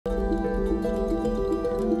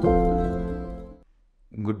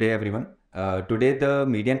good day everyone. Today the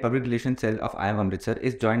Media and Public Relations Cell of IIM Amritsar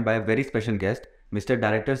is joined by a very special guest, Mr.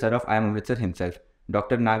 Director Sir of IIM Amritsar himself,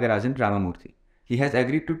 Dr. Nagarajan Ramamurthy. He has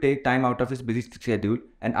agreed to take time out of his busy schedule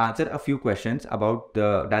and answer a few questions about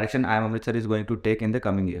the direction IIM Amritsar is going to take in the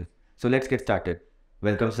coming years. So let's get started.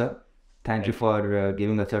 Welcome sir. Thank you for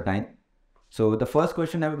giving us your time. So the first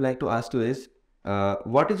question I would like to ask you is,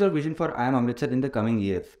 what is your vision for IIM Amritsar in the coming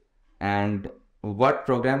years? And what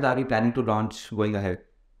programs are you planning to launch going ahead?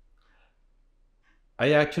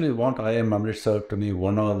 I actually want IIM Amritsar to be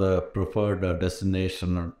one of the preferred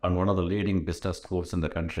destination and one of the leading business schools in the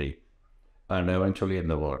country and eventually in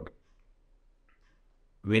the world.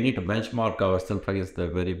 We need to benchmark ourselves against the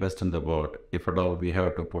very best in the world. If at all, we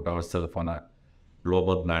have to put ourselves on a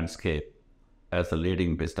global landscape as a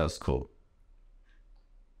leading business school.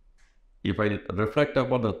 If I reflect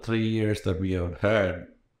upon the 3 years that we have had,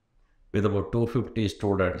 with about 250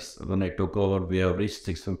 students, when I took over, we have reached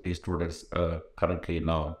 650 students currently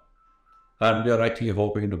now. And we are actually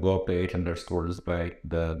hoping to go up to 800 students by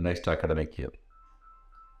the next academic year.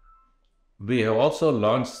 We have also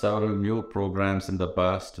launched several new programs in the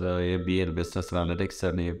past, MBA in Business Analytics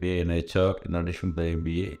and MBA in HR, in addition to the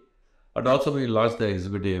MBA. And also we launched the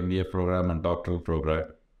Executive MBA program and doctoral program.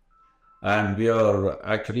 And we are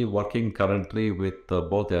actually working currently with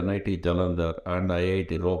both NIT Jalandhar and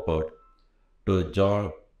IIT Ropar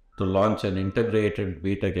to launch an integrated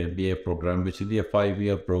BTech MBA program, which is a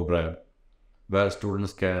 5-year program where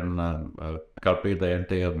students can complete the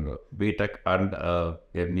entire BTech and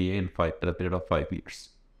MBA in a period of 5 years.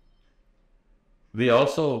 We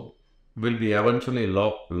also will be eventually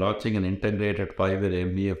launching an integrated 5-year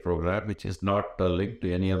MBA program, which is not linked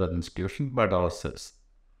to any other institution but ourselves.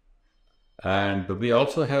 And we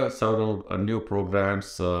also have several new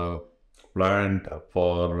programs planned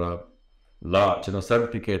for large,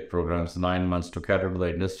 certificate programs, 9 months to cater to the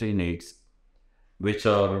industry needs, which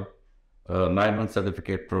are 9-month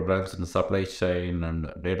certificate programs in supply chain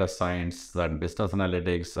and data science and business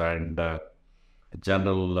analytics and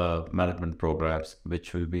general management programs,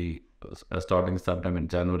 which will be starting sometime in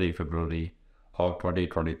January, February of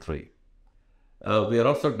 2023. We are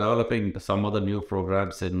also developing some other new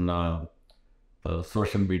programs in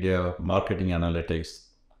social media marketing analytics,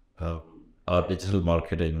 or digital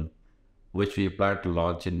marketing, which we plan to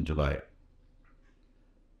launch in July.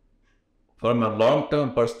 From a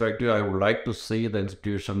long-term perspective, I would like to see the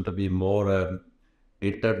institution to be more an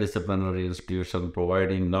interdisciplinary institution,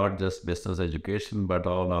 providing not just business education, but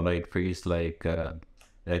all allied fields like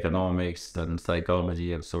economics and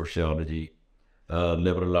psychology and sociology,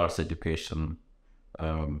 liberal arts education,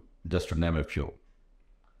 just to name a few.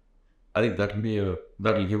 I think that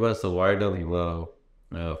will give us a wider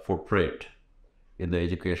footprint in the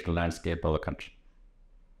educational landscape of the country.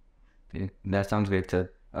 Okay, that sounds great,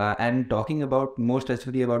 sir. And talking about more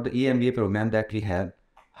specifically about the E-MBA program that we have,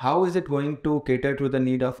 how is it going to cater to the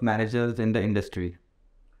need of managers in the industry?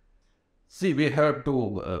 See, we have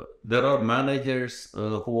to, there are managers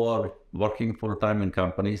who are working full-time in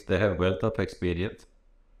companies. They have wealth of experience,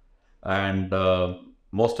 and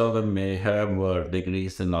most of them may have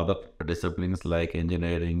degrees in other disciplines like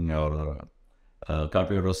engineering or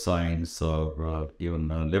computer science or even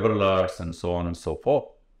liberal arts and so on and so forth.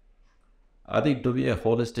 I think to be a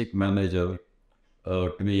holistic manager,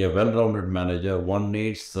 to be a well-rounded manager, one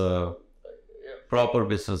needs proper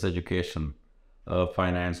business education,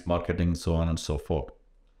 finance, marketing, so on and so forth.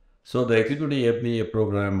 So the Executive MBA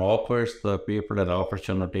program offers the people an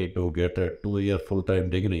opportunity to get a 2-year full-time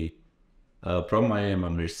degree from IIM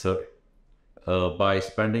Amritsar by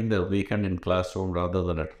spending the weekend in classroom rather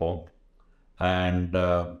than at home. And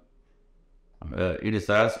it is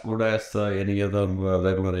as good as any other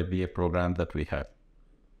regular MBA program that we have.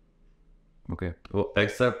 Okay.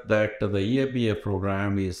 Except that the E-MBA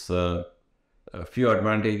program is a few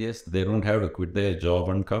advantages. They don't have to quit their job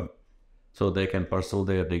and come, so they can pursue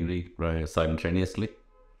their degree simultaneously.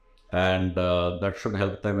 And that should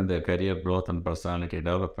help them in their career growth and personality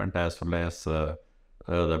development, as well as the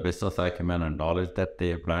business acumen and knowledge that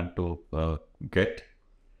they plan to get.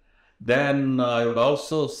 Then I would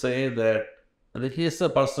also say that it is a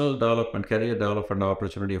personal development, career development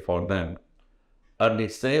opportunity for them. And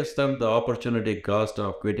it saves them the opportunity cost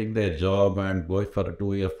of quitting their job and going for a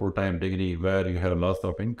 2-year full-time degree where you have loss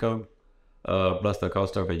of income, plus the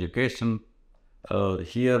cost of education.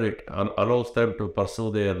 Here it allows them to pursue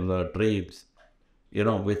their dreams,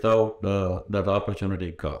 without that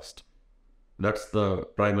opportunity cost. That's the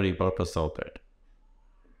primary purpose of that.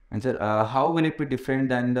 And sir, how will it be different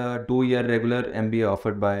than the 2-year regular MBA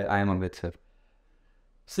offered by IIM Amritsar?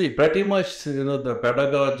 See, pretty much, the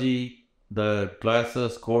pedagogy the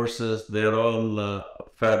classes, courses, they're all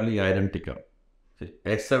fairly identical.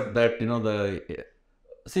 Except that,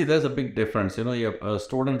 there's a big difference. You have a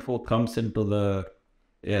student who comes into the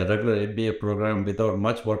regular MBA program without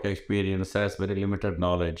much work experience, has very limited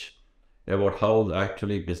knowledge about how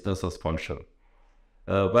actually businesses function.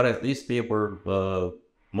 Whereas these people,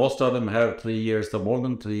 most of them have 3 years, or more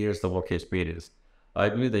than 3 years of work experience. I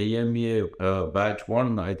believe the E-MBA batch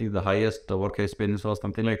one, I think the highest work experience was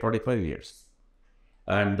something like 25 years.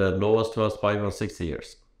 And the lowest was 5 or 6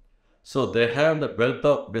 years. So they have the wealth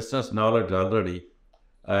of business knowledge already,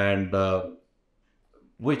 and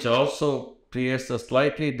which also creates a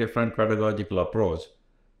slightly different pedagogical approach,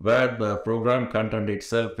 where the program content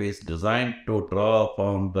itself is designed to draw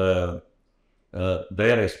upon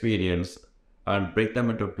their experience and bring them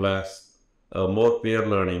into class, more peer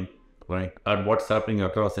learning, right, and what's happening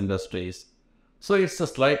across industries. So it's a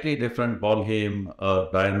slightly different ballgame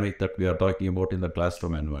dynamic that we are talking about in the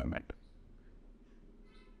classroom environment.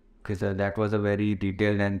 Okay, sir, that was a very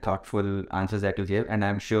detailed and thoughtful answers that you gave, and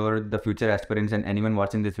I'm sure the future aspirants and anyone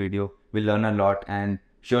watching this video will learn a lot and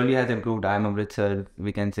surely has improved IIM Amritsar,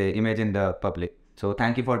 we can say, image in the public. So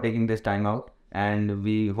thank you for taking this time out, and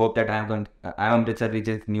we hope that IIM Amritsar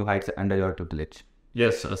reaches new heights under your tutelage.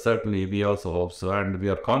 Yes, certainly. We also hope so, and we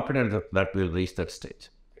are confident that we'll reach that stage.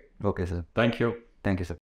 Okay, sir. Thank you. Thank you,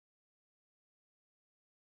 sir.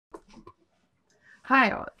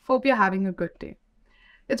 Hi all, hope you're having a good day.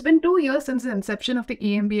 It's been 2 years since the inception of the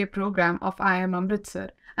E-MBA program of IIM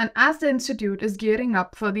Amritsar, and as the institute is gearing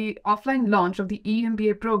up for the offline launch of the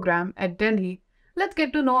E-MBA program at Delhi, let's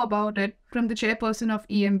get to know about it from the chairperson of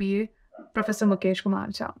E-MBA, Professor Mukesh Kumar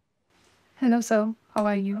Jha. Hello sir, how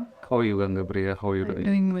are you? How are you, Gangapriya? How are you doing?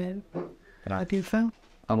 Doing well. How do you feel?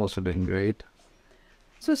 I'm also doing great.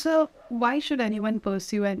 So sir, why should anyone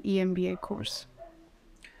pursue an E-MBA course?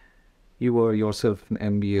 You were yourself an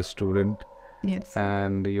MBA student, Yes.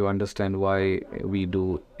 and you understand why we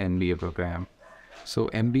do MBA program. So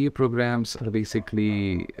MBA programs are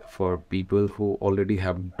basically for people who already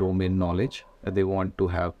have domain knowledge. They want to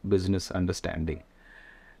have business understanding.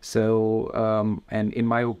 So, and in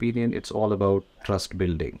my opinion, it's all about trust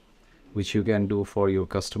building, which you can do for your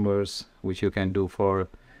customers, which you can do for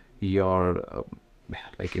your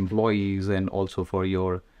like employees, and also for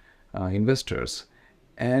your investors.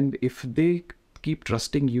 And if they keep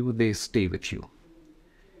trusting you, they stay with you.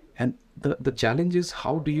 And the challenge is,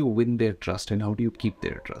 how do you win their trust and how do you keep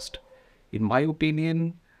their trust? In my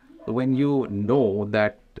opinion, when you know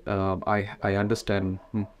that I understand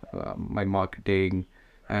my marketing,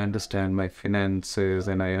 I understand my finances,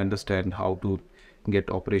 and I understand how to get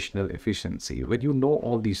operational efficiency. When you know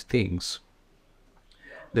all these things,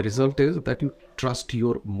 the result is that you trust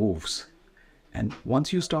your moves. And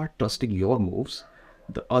once you start trusting your moves,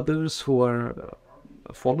 the others who are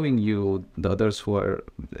following you, the others who are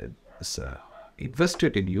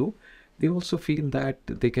invested in you, they also feel that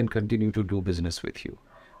they can continue to do business with you.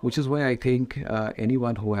 Which is why I think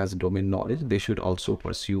anyone who has domain knowledge, they should also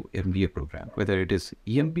pursue MBA program, whether it is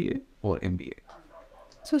E-MBA or MBA.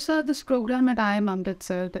 So sir, this program at IIM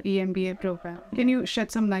Amritsar, the E-MBA program, can you shed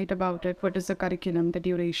some light about it? What is the curriculum, the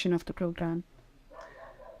duration of the program?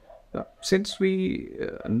 Since we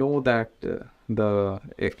know that the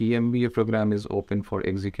E-MBA program is open for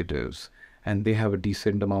executives and they have a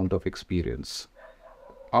decent amount of experience,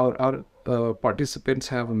 our participants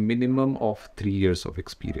have a minimum of 3 years of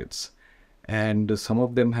experience, and some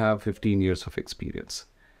of them have 15 years of experience.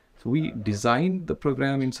 So we designed the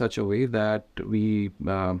program in such a way that we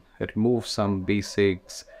remove some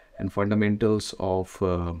basics and fundamentals of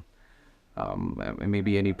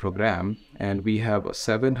maybe any program, and we have a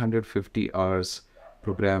 750 hours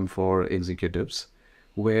program for executives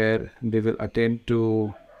where they will attend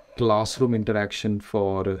to classroom interaction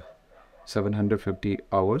for 750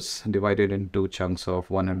 hours divided into chunks of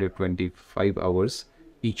 125 hours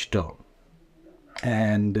each term.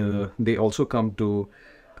 And they also come to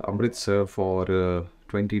Amritsar for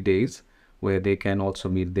 20 days where they can also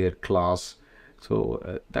meet their class.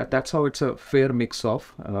 So that's how it's a fair mix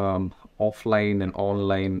of offline and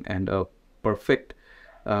online, and a perfect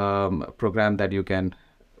program that you can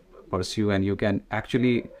pursue and you can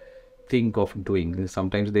actually think of doing.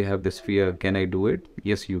 Sometimes they have this fear, can I do it?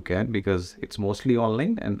 Yes, you can, because it's mostly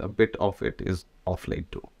online and a bit of it is offline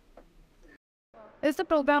too. Is the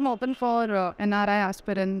program open for NRI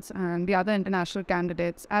aspirants and the other international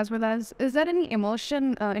candidates, as well as, is there any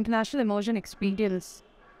international immersion experience?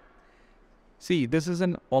 See, this is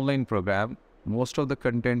an online program. Most of the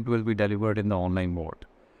content will be delivered in the online mode.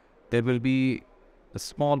 There will be a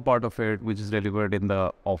small part of it which is delivered in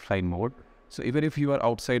the offline mode. So even if you are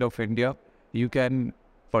outside of India, you can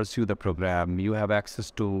pursue the program. You have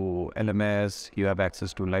access to LMS, you have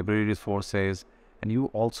access to library resources, and you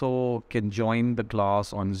also can join the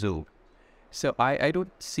class on Zoom. So I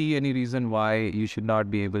don't see any reason why you should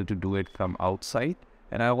not be able to do it from outside.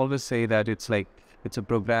 And I always say that it's a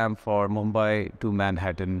program for Mumbai to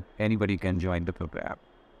Manhattan. Anybody can join the program.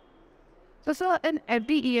 So, sir, in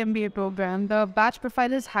every EMBA program, the batch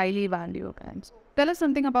profile is highly valued. And tell us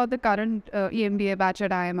something about the current EMBA batch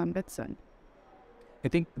at IIM Amritsar. I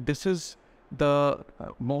think this is the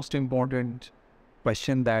most important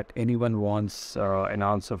question that anyone wants an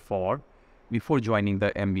answer for before joining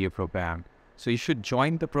the MBA program. So you should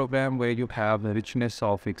join the program where you have the richness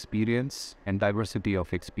of experience and diversity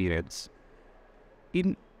of experience.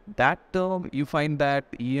 In that term, you find that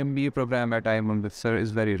E-MBA program at IIM Amritsar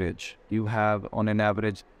is very rich. You have on an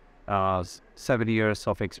average 7 years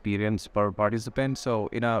of experience per participant. So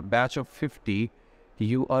in a batch of 50,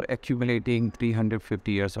 you are accumulating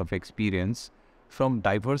 350 years of experience from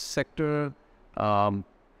diverse sector, and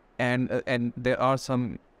there are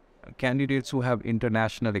some candidates who have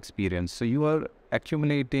international experience. So you are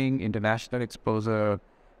accumulating international exposure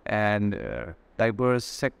and diverse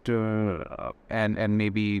sector, and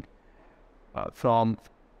maybe from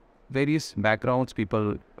various backgrounds,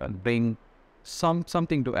 people bring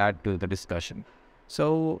something to add to the discussion.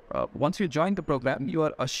 So once you join the program, you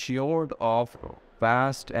are assured of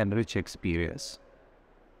vast and rich experience.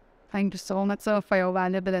 Thank you so much, sir, for your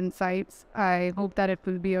valuable insights. I hope that it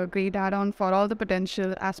will be a great add-on for all the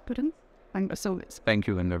potential aspirants. Thank you so much. Thank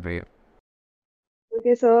you, Indra.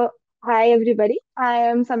 Okay, so hi everybody. I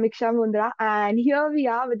am Samiksha Mundra, and here we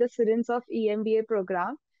are with the students of E-MBA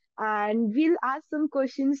program. And we'll ask some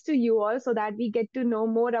questions to you all so that we get to know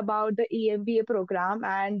more about the E-MBA program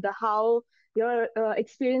and how your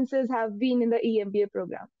experiences have been in the E-MBA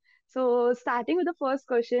program. So, starting with the first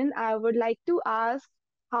question, I would like to ask,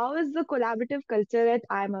 how is the collaborative culture at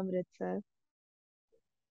IIM Amritsar?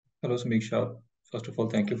 Hello, Samiksha. First of all,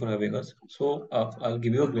 thank you for having us. So, I'll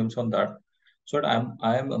give you a glimpse on that. So, at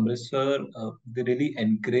I am Amritsar. They really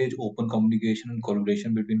encourage open communication and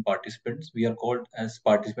collaboration between participants. We are called as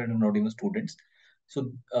participants and not even students.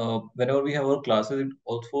 So, whenever we have our classes, it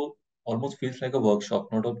also almost feels like a workshop,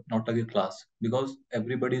 not like a class, because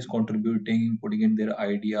everybody is contributing, putting in their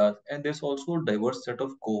ideas, and there's also a diverse set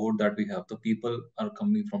of cohort that we have. The people are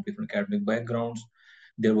coming from different academic backgrounds,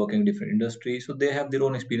 they're working in different industries, so they have their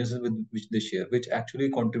own experiences with which they share, which actually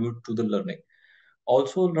contribute to the learning.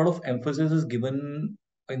 Also, a lot of emphasis is given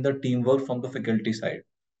in the teamwork from the faculty side,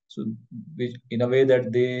 so which in a way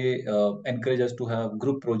that they encourage us to have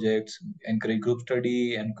group projects, encourage group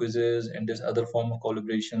study and quizzes, and there's other form of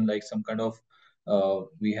collaboration like some kind of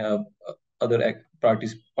we have other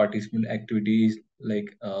participant activities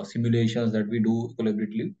like simulations that we do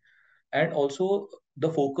collaboratively. And also the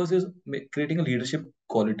focus is creating a leadership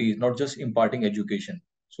qualities, not just imparting education.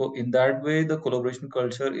 So in that way the collaboration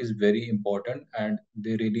culture is very important, and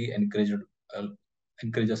they really encourage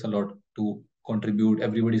us a lot to contribute.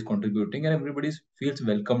 Everybody's contributing and everybody feels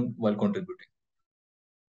welcome while contributing.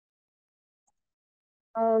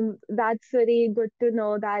 That's very good to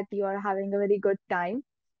know that you are having a very good time.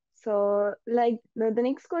 So, like the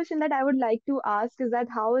next question that I would like to ask is that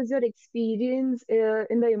how is your experience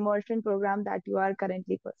in the immersion program that you are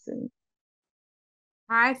currently pursuing?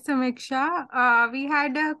 Hi, Samiksha. We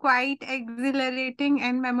had a quite exhilarating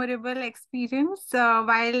and memorable experience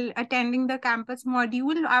while attending the campus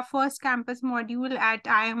module, our first campus module at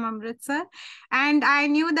IIM Amritsar. And I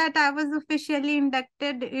knew that I was officially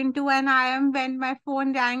inducted into an IIM when my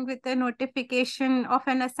phone rang with a notification of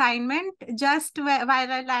an assignment just while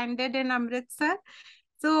I landed in Amritsar.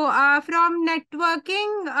 So, from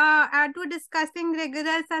networking to discussing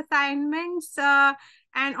rigorous assignments,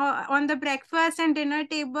 and on the breakfast and dinner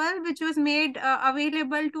table, which was made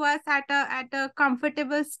available to us at a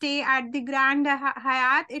comfortable stay at the Grand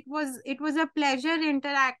Hyatt. It was a pleasure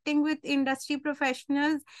interacting with industry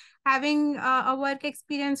professionals, having a work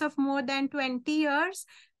experience of more than 20 years.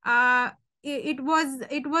 It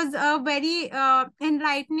was a very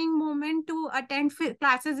enlightening moment to attend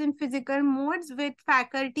classes in physical modes with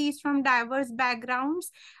faculties from diverse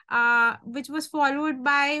backgrounds, which was followed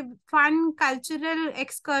by fun cultural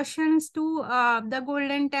excursions to the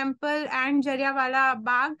Golden Temple and Jallianwala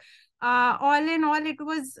Bagh. All in all, it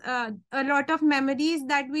was a lot of memories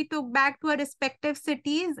that we took back to our respective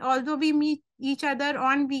cities. Although we meet each other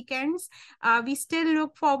on weekends, we still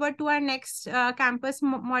look forward to our next campus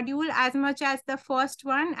module as much as the first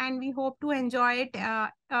one, and we hope to enjoy it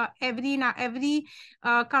every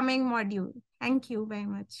coming module. Thank you very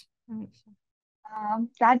much.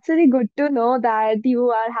 That's really good to know that you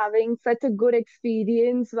are having such a good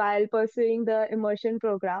experience while pursuing the immersion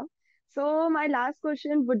program. So my last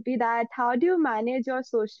question would be that how do you manage your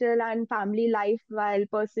social and family life while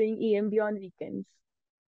pursuing EMB on weekends?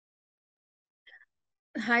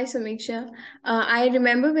 Hi, Samiksha. I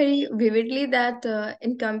remember very vividly that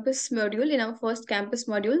in campus module, in our first campus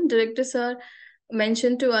module, director sir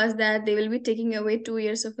mentioned to us that they will be taking away 2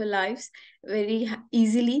 years of our lives very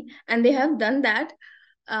easily, and they have done that.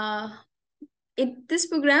 Uh, in this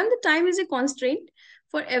program, the time is a constraint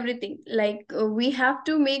for everything. Like we have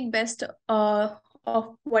to make best of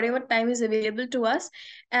whatever time is available to us,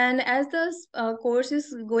 and as the course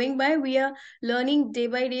is going by, we are learning day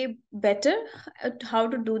by day better how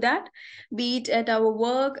to do that, be it at our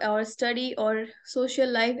work, our study, or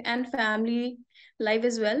social life and family life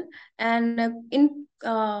as well. And in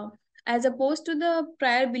as opposed to the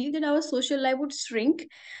prior belief that our social life would shrink,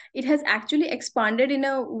 it has actually expanded in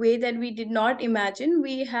a way that we did not imagine.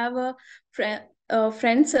 We have a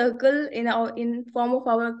friend circle in form of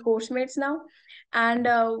our course mates now, and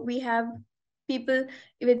we have people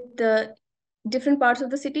with different parts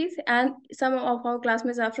of the cities, and some of our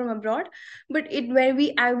classmates are from abroad. But it when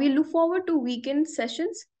we look forward to weekend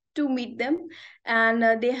sessions to meet them,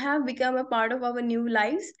 and they have become a part of our new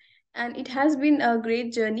lives, and it has been a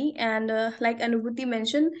great journey. And like Anubhuti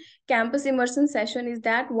mentioned, campus immersion session is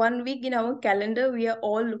that 1 week in our calendar we are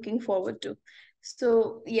all looking forward to.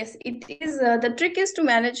 So yes, it is the trick is to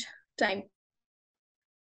manage time.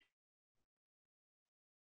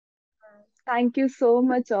 Thank you so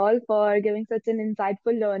much all for giving such an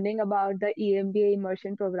insightful learning about the EMBA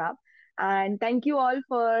immersion program. And thank you all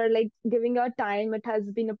for like giving your time. It has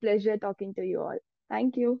been a pleasure talking to you all.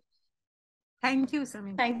 Thank you. Thank you,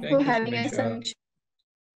 Samir. Thank you for Thank you, having us, Samiksha. Samiksha.